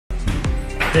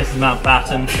This is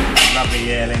Mountbatten, lovely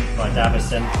yearling by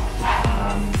Davison.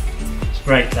 It's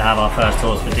great to have our first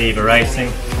horse for Diva Racing,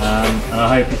 and I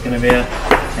hope he's going to be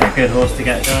a good horse to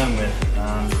get going with.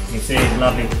 You can see he's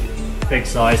lovely, big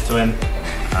size to him,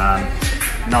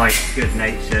 nice,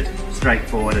 good-natured,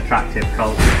 straightforward, attractive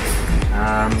colt,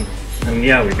 and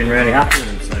yeah, we've been really happy with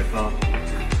him so far.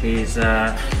 He's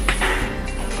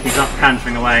up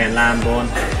cantering away in Lambourn.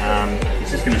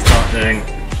 He's just going to start doing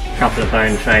a couple of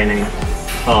bone training,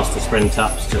 faster sprint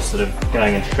ups, just sort of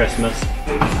going into Christmas,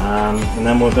 and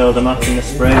then we'll build him up in the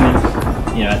spring.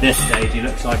 And at this stage he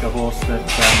looks like a horse that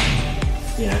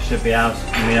should be out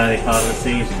in the early part of the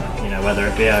season, whether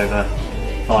it be over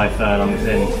 5 furlongs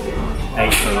in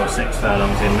April or 6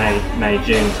 furlongs in May,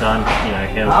 June time.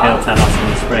 He'll tell us in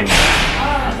the spring.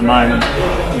 At the moment,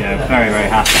 very, very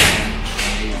happy.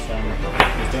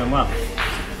 He's doing well.